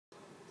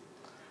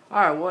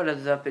Alright, what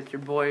is up? It's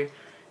your boy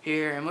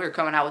here, and we're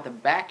coming out with the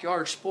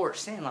Backyard Sports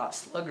Sandlot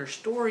Slugger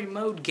Story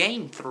Mode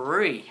Game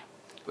 3.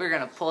 We're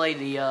going to play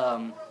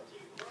the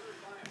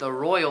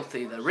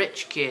royalty, the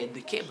rich kid,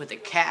 the kid with the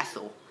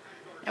castle.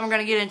 And we're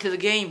going to get into the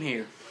game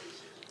here.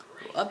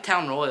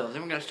 Uptown Royals.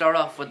 And we're going to start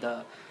off with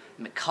the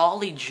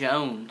Macaulay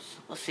Jones.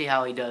 Let's see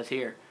how he does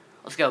here.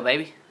 Let's go,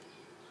 baby.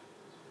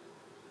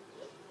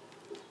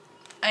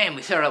 And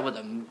we start out with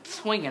a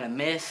swing and a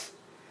miss.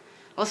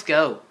 Let's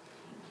go.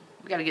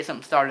 We got to get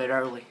something started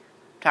early.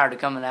 Tired of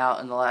coming out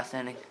in the last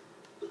inning.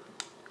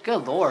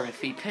 Good Lord, if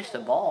he pitched the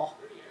ball.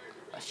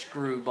 A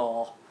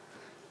screwball.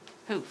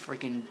 Who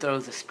freaking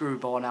throws a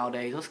screwball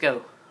nowadays? Let's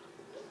go.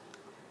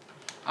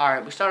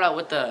 Alright, we start out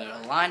with the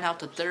line out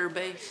to third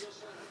base.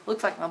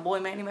 Looks like my boy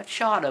Manny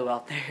Machado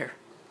out there.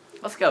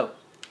 Let's go.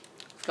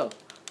 Let's go.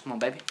 Come on,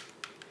 baby.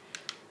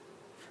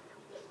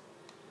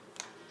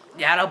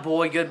 Yeah, that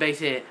boy, good base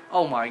hit.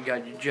 Oh my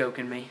God, you're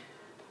joking me.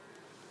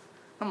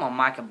 Come on,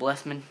 Micah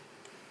Blessman.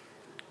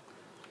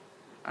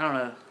 I don't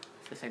know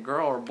if it's a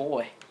girl or a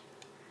boy.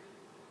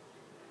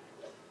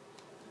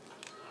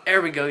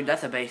 There we go.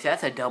 That's a base.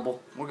 That's a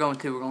double. We're going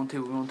two. We're going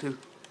two. We're going two.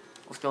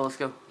 Let's go. Let's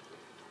go.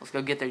 Let's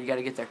go get there. You got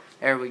to get there.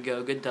 There we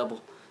go. Good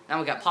double. Now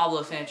we got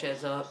Pablo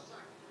Sanchez up.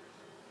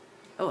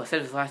 Oh, I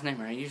said his last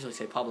name right. I usually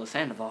say Pablo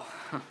Sandoval.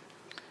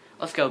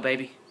 Let's go,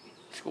 baby.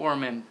 Score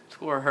him in.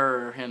 Score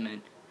her or him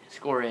in.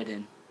 Score it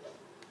in.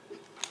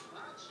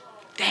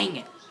 Dang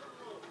it.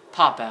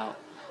 Pop out.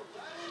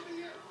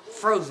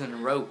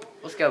 Frozen rope.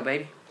 Let's go,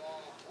 baby.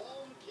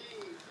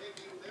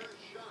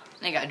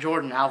 They got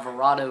Jordan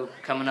Alvarado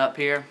coming up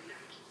here.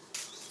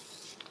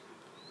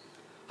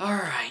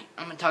 Alright,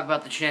 I'm going to talk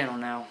about the channel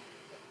now.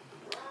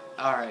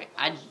 Alright,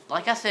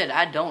 like I said,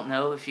 I don't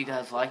know if you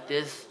guys like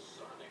this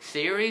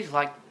series.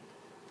 I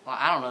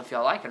don't know if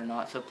y'all like it or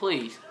not, so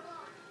please,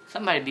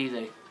 somebody be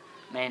the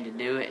man to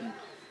do it. And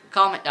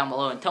comment down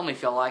below and tell me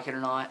if y'all like it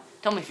or not.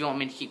 Tell me if you want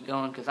me to keep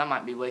going, because I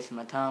might be wasting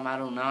my time. I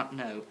do not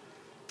know.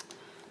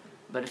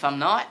 But if I'm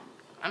not,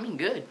 I mean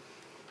good.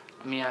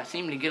 I mean, I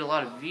seem to get a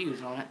lot of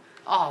views on it.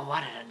 Oh, why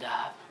did I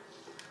dive?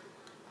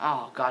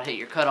 Oh, God, hit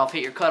your cutoff,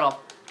 hit your cutoff.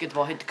 Get the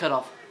ball, hit the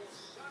cutoff.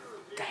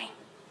 Dang.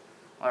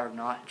 Or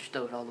not, just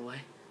throw it all the way.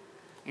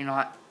 You're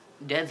not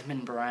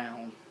Desmond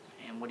Brown.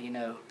 And what do you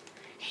know?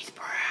 He's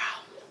brown.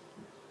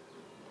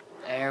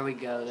 There we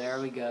go,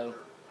 there we go.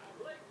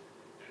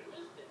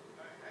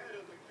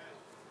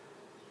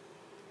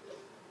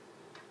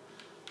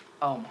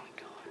 Oh, my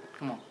God.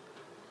 Come on.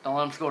 Don't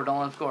let him score, don't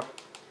let him score.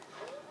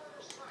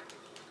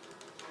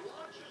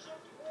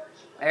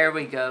 There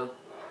we go.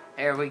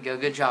 There we go.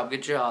 Good job,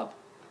 good job.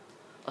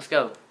 Let's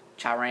go.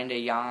 Chiranda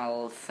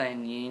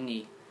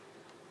Yalthanini.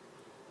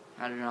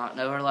 I do not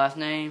know her last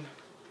name.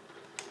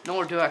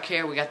 Nor do I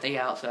care. We got the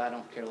out, so I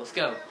don't care. Let's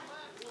go.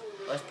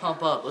 Let's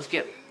pump up. Let's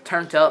get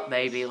turned up,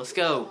 baby. Let's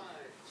go.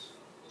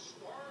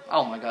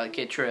 Oh my God, the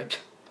kid tripped.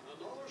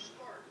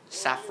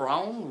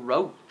 Saffron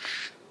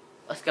Roach.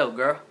 Let's go,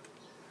 girl.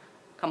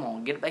 Come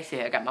on, get a base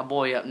hit. I got my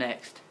boy up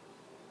next.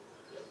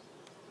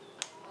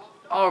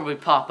 Or we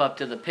pop up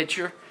to the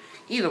pitcher.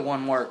 Either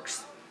one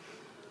works.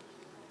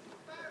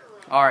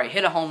 Alright,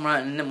 hit a home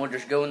run and then we'll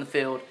just go in the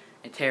field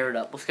and tear it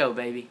up. Let's go,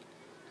 baby.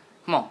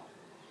 Come on.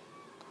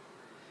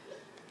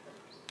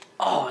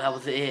 Oh, that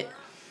was it.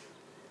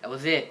 That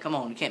was it. Come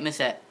on, you can't miss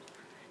that.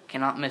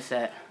 Cannot miss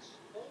that.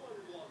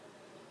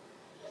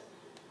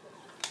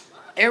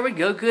 There we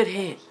go, good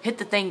hit. Hit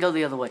the thing, go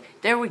the other way.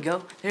 There we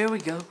go, there we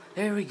go,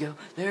 there we go,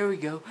 there we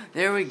go,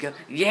 there we go.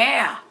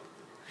 Yeah!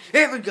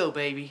 There we go,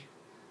 baby.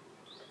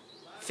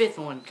 Fifth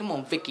one. Come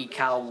on, Vicky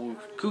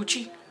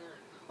Kawaguchi.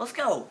 Let's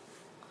go.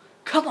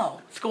 Come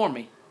on, score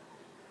me.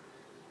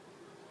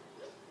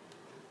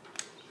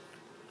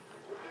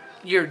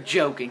 You're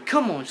joking.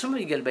 Come on,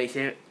 somebody get a base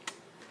hit.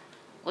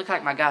 Looks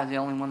like my guy's the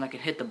only one that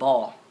can hit the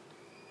ball.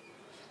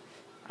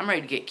 I'm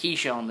ready to get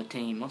Keisha on the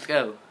team. Let's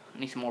go. I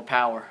need some more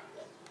power.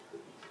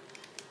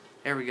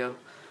 There we go.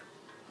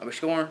 Are we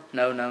scoring?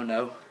 No, no,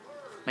 no.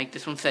 Make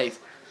this one safe.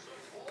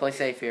 Play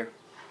safe here.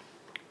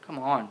 Come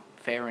on,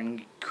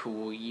 Farron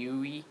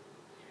Kuyui.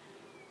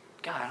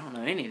 God, I don't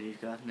know any of these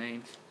guys'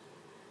 names.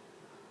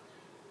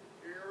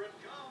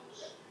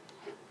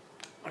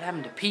 What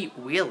happened to Pete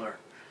Wheeler?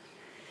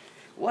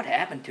 What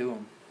happened to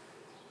him?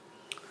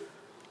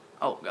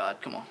 Oh,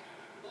 God, come on.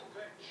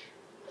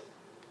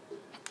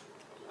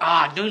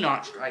 Ah, do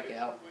not strike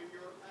out.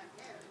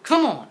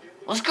 Come on,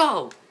 let's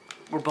go.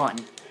 We're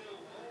bunting.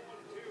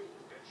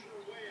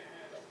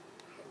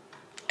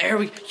 There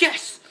we go.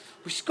 Yes!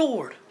 We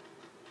scored.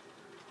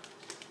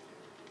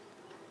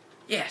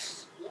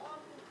 Yes.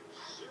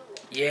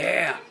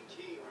 Yeah.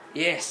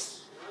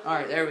 Yes.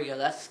 Alright, there we go.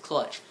 That's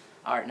clutch.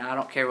 Alright, now I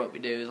don't care what we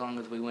do as long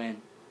as we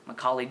win.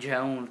 Macaulay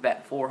Jones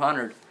batting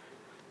 400.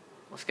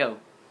 Let's go.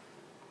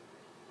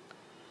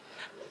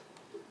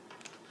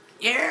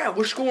 Yeah,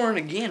 we're scoring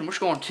again. We're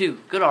scoring two.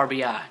 Good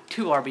RBI.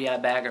 2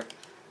 RBI bagger.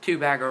 2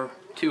 bagger,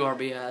 2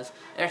 RBIs.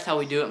 That's how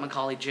we do it,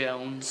 Macaulay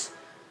Jones.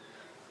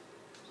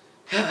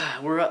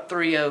 We're up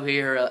 3-0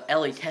 here.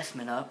 Ellie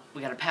Testament up.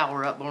 We got a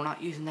power up, but we're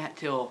not using that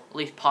till at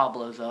least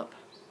Pablo's up.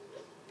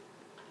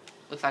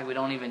 Looks like we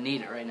don't even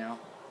need it right now.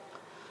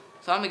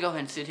 So I'm going to go ahead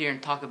and sit here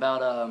and talk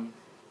about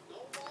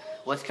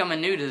what's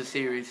coming new to the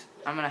series.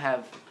 I'm going to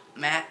have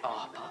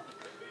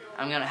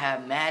I'm going to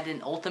have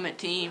Madden Ultimate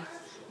Team.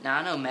 Now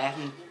I know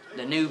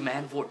the new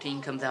Madden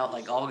 14 comes out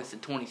like August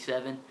of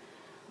 27.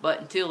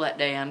 But until that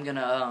day, I'm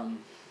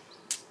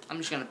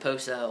just going to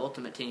post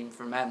Ultimate Team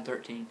for Madden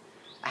 13.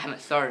 I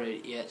haven't started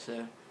it yet,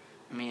 so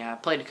I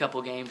played a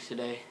couple games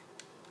today.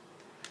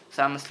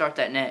 So I'm going to start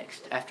that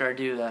next after I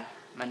do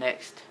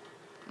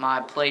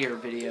my player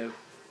video,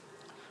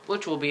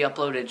 which will be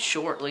uploaded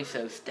shortly,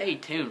 so stay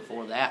tuned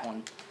for that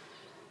one.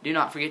 Do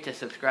not forget to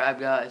subscribe,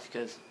 guys,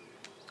 because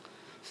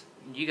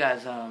you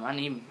guys, I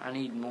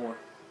need more.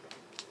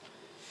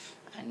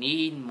 I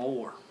need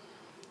more.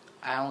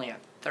 I only have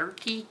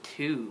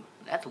 32.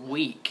 That's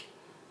weak.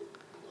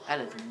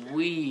 That is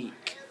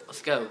weak.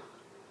 Let's go.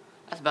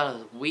 That's about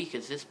as weak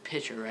as this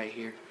pitcher right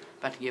here.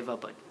 About to give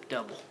up a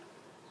double.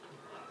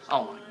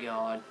 Oh my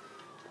god.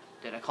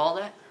 Did I call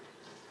that?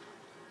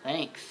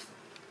 Thanks.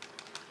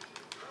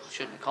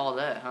 Shouldn't have called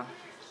that, huh?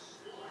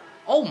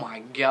 Oh my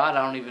god,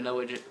 I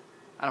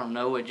don't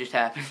know what just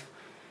happened.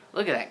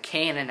 Look at that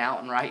cannon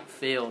out in right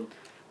field.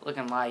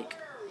 Looking like,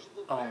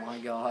 oh my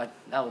god.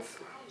 That was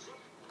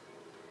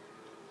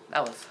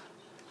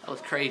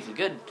crazy.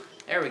 Good.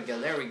 There we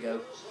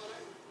go.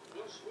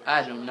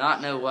 I do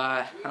not know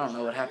why. I don't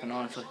know what happened,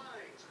 honestly.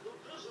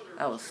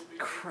 That was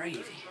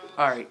crazy.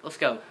 Alright, let's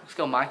go. Let's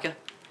go, Micah.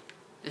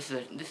 This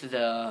is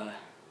a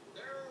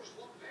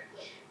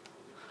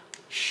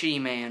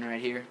She-Man right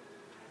here.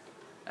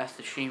 That's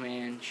the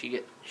She-Man.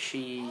 She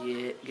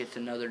gets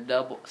another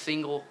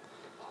single.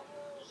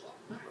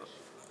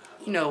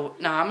 You know,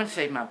 no, I'm gonna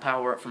save my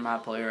power up for my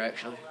player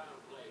actually.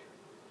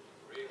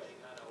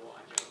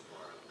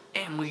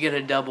 And we get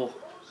a double.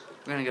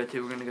 We're gonna go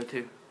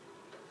two.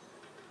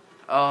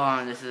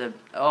 Oh, this is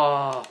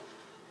oh.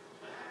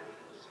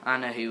 I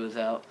know he was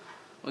out.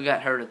 We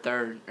got her to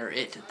third, or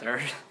it to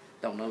third.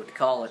 Don't know what to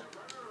call it.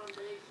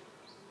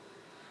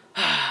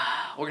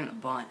 We're gonna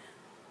bunt.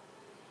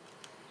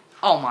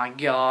 Oh my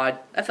god.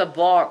 That's a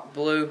balk,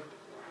 Blue.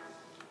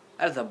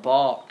 That is a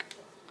balk.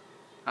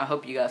 I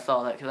hope you guys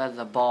saw that, because that is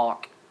a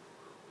balk.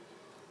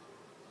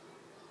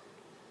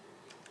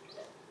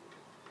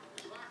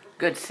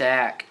 Good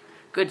sack.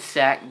 Good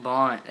sack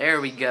bunt. There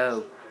we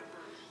go.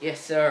 Yes,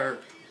 sir.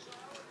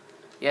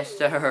 Yes,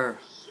 sir.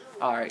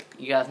 Alright,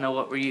 you guys know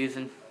what we're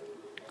using.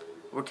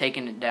 We're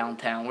taking it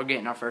downtown. We're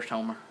getting our first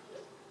homer.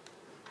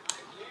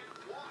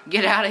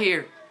 Get out of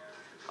here.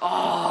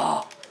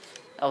 Oh,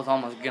 that was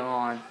almost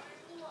gone.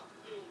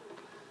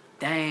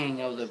 Dang,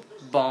 that was a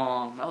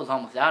bomb. That was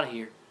almost out of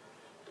here.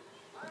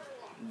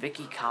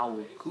 Vicky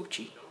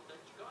Kawaguchi.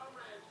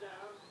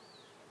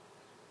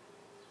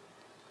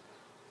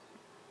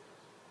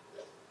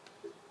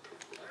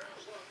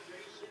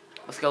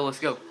 Let's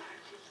go.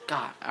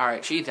 God,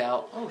 alright, she's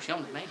out. Oh, she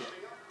almost made it.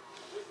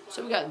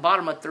 So we got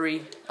bottom of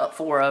 3, up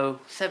 4-0,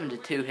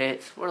 7-2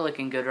 hits. We're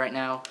looking good right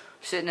now.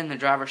 Sitting in the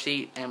driver's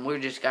seat, and we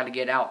just got to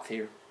get outs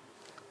here.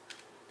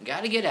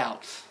 Got to get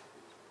outs.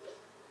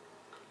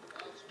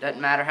 Doesn't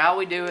matter how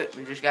we do it,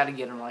 we just got to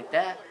get them like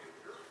that.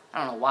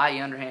 I don't know why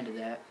you underhanded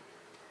that.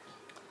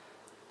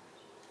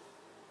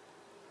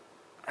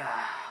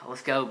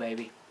 Let's go,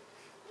 baby.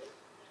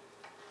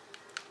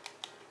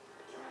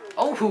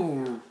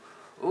 Oh,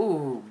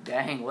 ooh,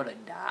 dang, what a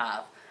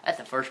dive. That's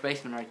the first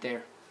baseman right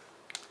there.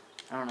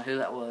 I don't know who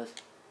that was.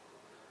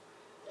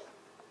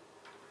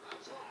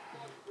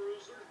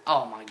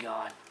 Oh my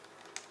god.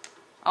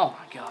 Oh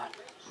my god.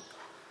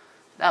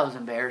 That was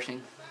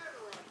embarrassing.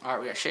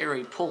 Alright, we got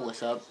Sherry pull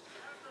this up.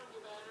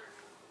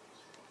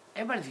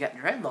 Everybody's got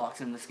dreadlocks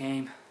in this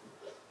game.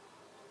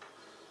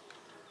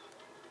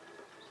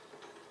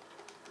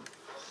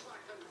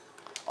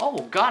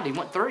 Oh god, he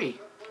went 3.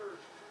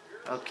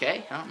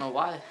 Okay, I don't know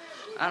why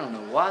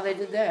they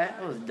did that.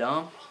 That was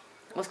dumb.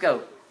 Let's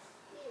go.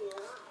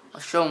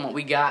 Let's show them what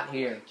we got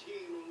here.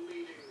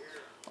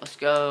 Let's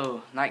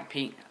go.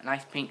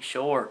 Nice pink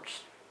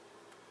shorts.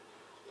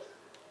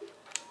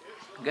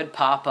 Good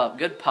pop-up.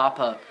 Good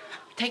pop-up.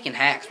 We're taking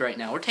hacks right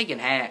now. We're taking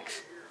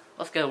hacks.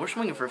 Let's go. We're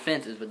swinging for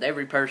fences with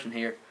every person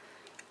here.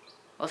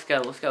 Let's go.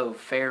 Let's go.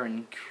 Fair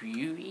and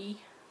Crewy.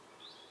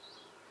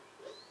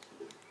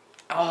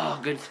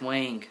 Oh, good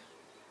swing.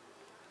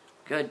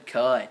 Good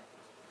cut.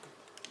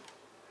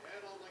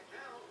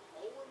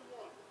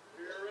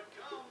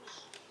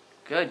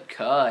 Good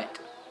cut.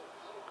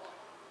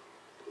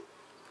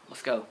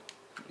 Let's go.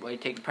 Way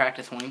to take the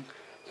practice swing.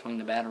 Swing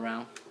the bat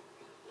around.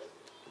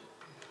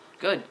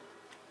 Good.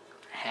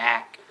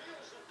 Hack.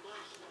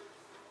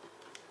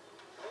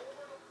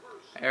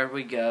 There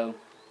we go.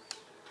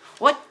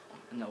 What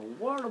in the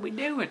world are we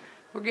doing?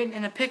 We're getting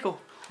in a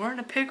pickle. We're in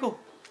a pickle.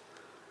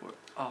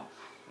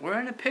 We're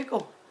in a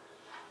pickle.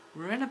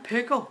 We're in a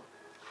pickle.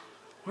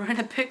 We're in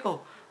a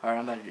pickle. Alright,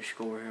 I'm about to just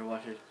score here.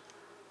 Watch it.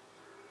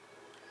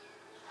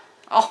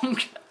 Oh, dang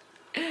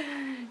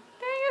it,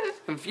 it's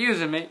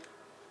confusing me.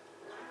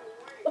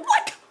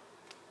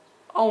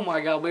 Oh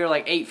my god, we were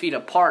like 8 feet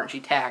apart and she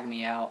tagged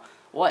me out.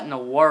 What in the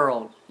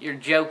world? You're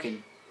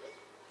joking.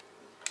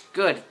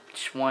 Good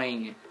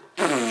swing.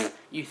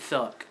 You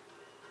suck.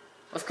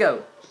 Let's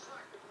go.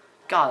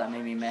 God, that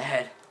made me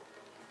mad.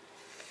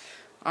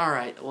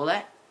 Alright, well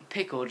that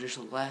pickle just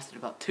lasted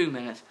about 2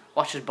 minutes.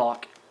 Watch this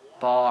balk.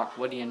 Balk,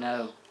 what do you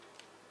know?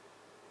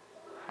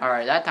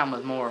 Alright, that time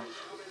was a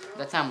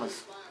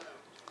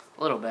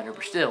little better,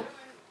 but still.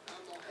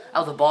 That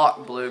was a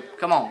balk, Blue.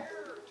 Come on.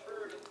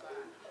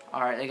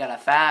 Alright, they got a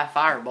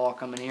fireball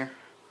coming here.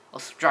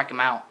 Let's strike him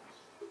out.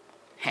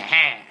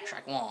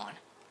 Strike one.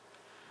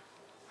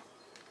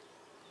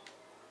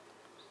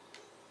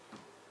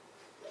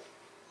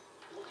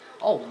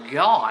 Oh,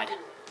 God.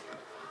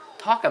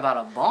 Talk about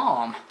a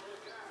bomb.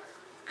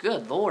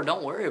 Good Lord,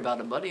 don't worry about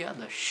it, buddy. I had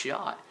the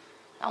shot.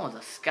 That was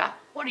a sky.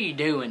 What are you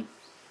doing?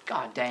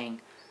 God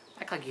dang.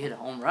 Act like you hit a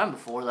home run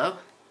before, though.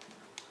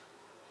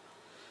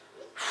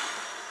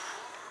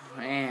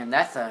 Man,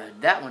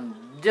 that one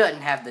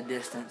doesn't have the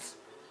distance.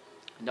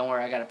 Don't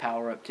worry, I got a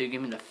power up, too.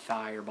 Give me the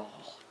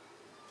fireball.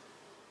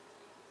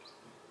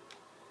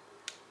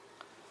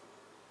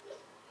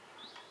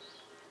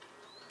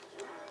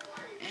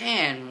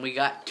 And we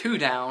got 2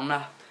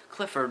 down.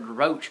 Clifford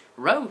Roach.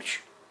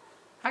 Roach?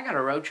 I got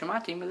a Roach on my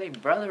team. Are they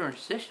brother and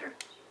sister?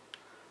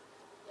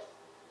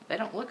 They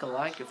don't look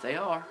alike if they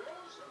are.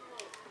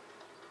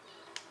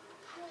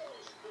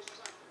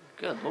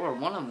 Good Lord,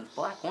 one of them is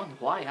black, one's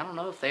white. I don't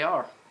know if they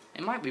are.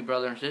 They might be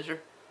brother and sister.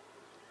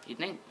 You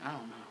think? I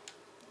don't know.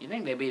 You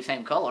think they'd be the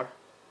same color.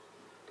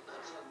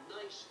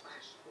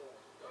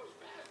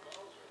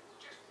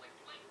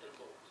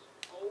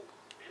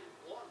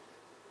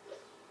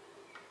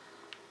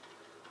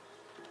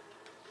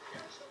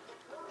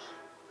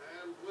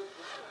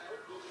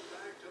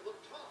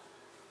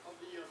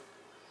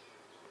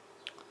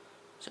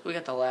 So we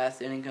got the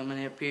last inning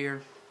coming up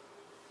here.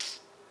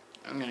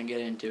 I'm going to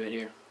get into it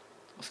here.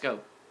 Let's go.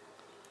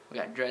 We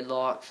got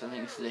dreadlocks. I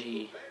think it's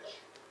the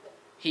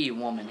he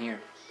woman here.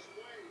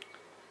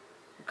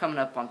 We're coming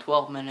up on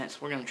 12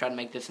 minutes. We're going to try to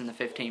make this in the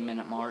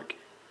 15-minute mark.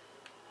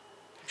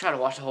 Try to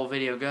watch the whole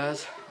video,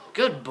 guys.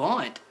 Good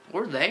bunt.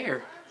 We're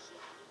there.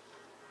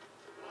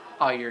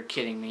 Oh, you're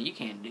kidding me. You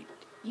can't do...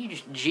 You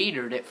just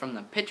jetered it from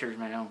the pitcher's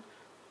mound.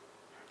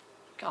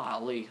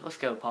 Golly. Let's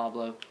go,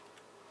 Pablo.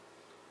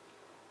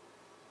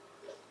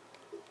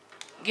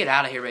 Get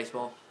out of here,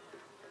 baseball.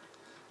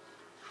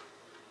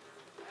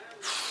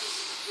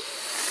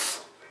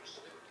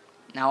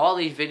 Now, all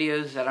these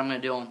videos that I'm going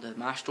to do on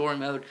my story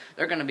mode,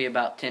 they're going to be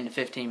about 10 to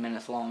 15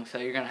 minutes long, so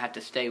you're going to have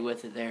to stay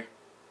with it there.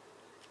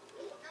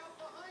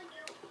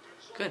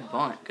 Good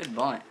bunt, good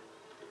bunt.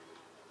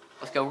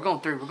 Let's go, we're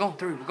going 3, we're going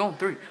 3, we're going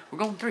 3, we're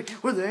going 3,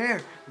 we're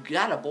there.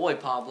 Got a boy,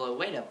 Pablo.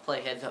 Way to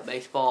play heads-up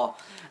baseball.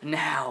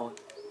 Now,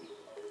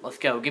 let's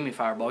go. Give me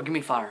fireball, give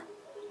me fire.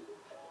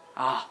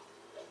 Ah.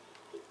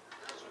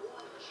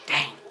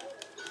 Dang.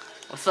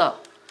 What's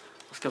up?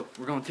 Let's go.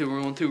 We're going 2,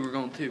 we're going 2, we're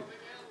going 2.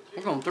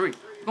 We're going 3.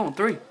 We're going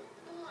 3.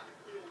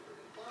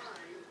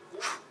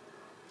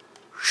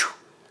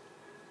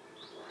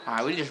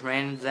 Alright, we just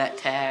ran into that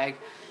tag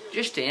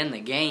just to end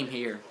the game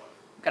here.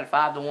 We got a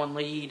 5-1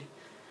 lead.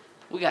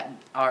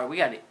 Alright, we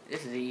got it.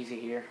 This is easy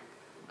here.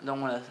 I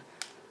don't want to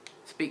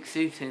speak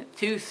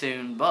too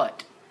soon,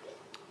 but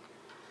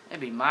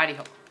it'd be mighty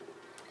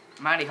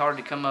hard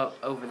to come up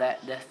over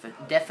that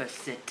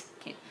deficit.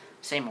 Can't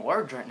say my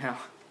words right now.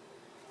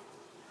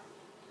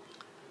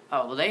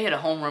 Oh, well, they hit a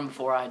home run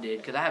before I did,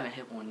 because I haven't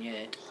hit one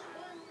yet.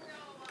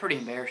 Pretty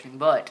embarrassing,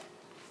 but,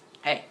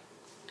 hey,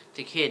 it's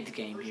a kid's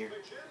game here.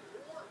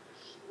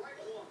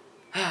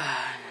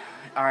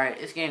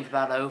 Alright, this game's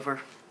about over.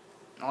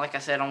 Like I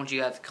said, I want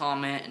you guys to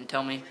comment and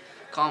tell me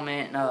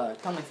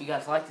if you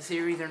guys like the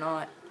series or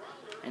not.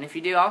 And if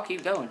you do, I'll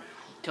keep going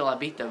until I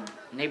beat the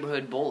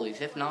neighborhood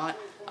bullies. If not,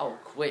 I will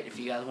quit if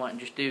you guys want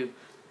and just do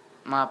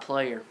my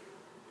player.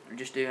 Or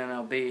just do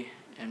MLB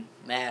and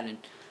Madden.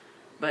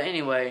 But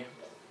anyway...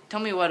 Tell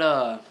me what,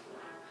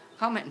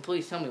 comment and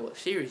please tell me what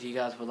series you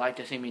guys would like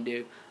to see me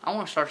do. I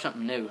want to start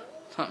something new,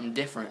 something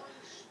different.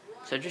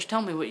 So just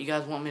tell me what you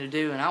guys want me to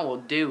do and I will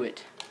do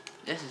it.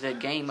 This is a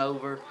game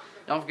over.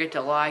 Don't forget to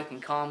like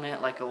and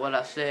comment like what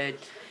I said.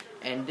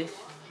 And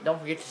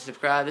don't forget to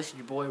subscribe. This is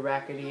your boy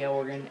Rackety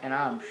Organ and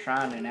I'm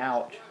shining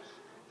out.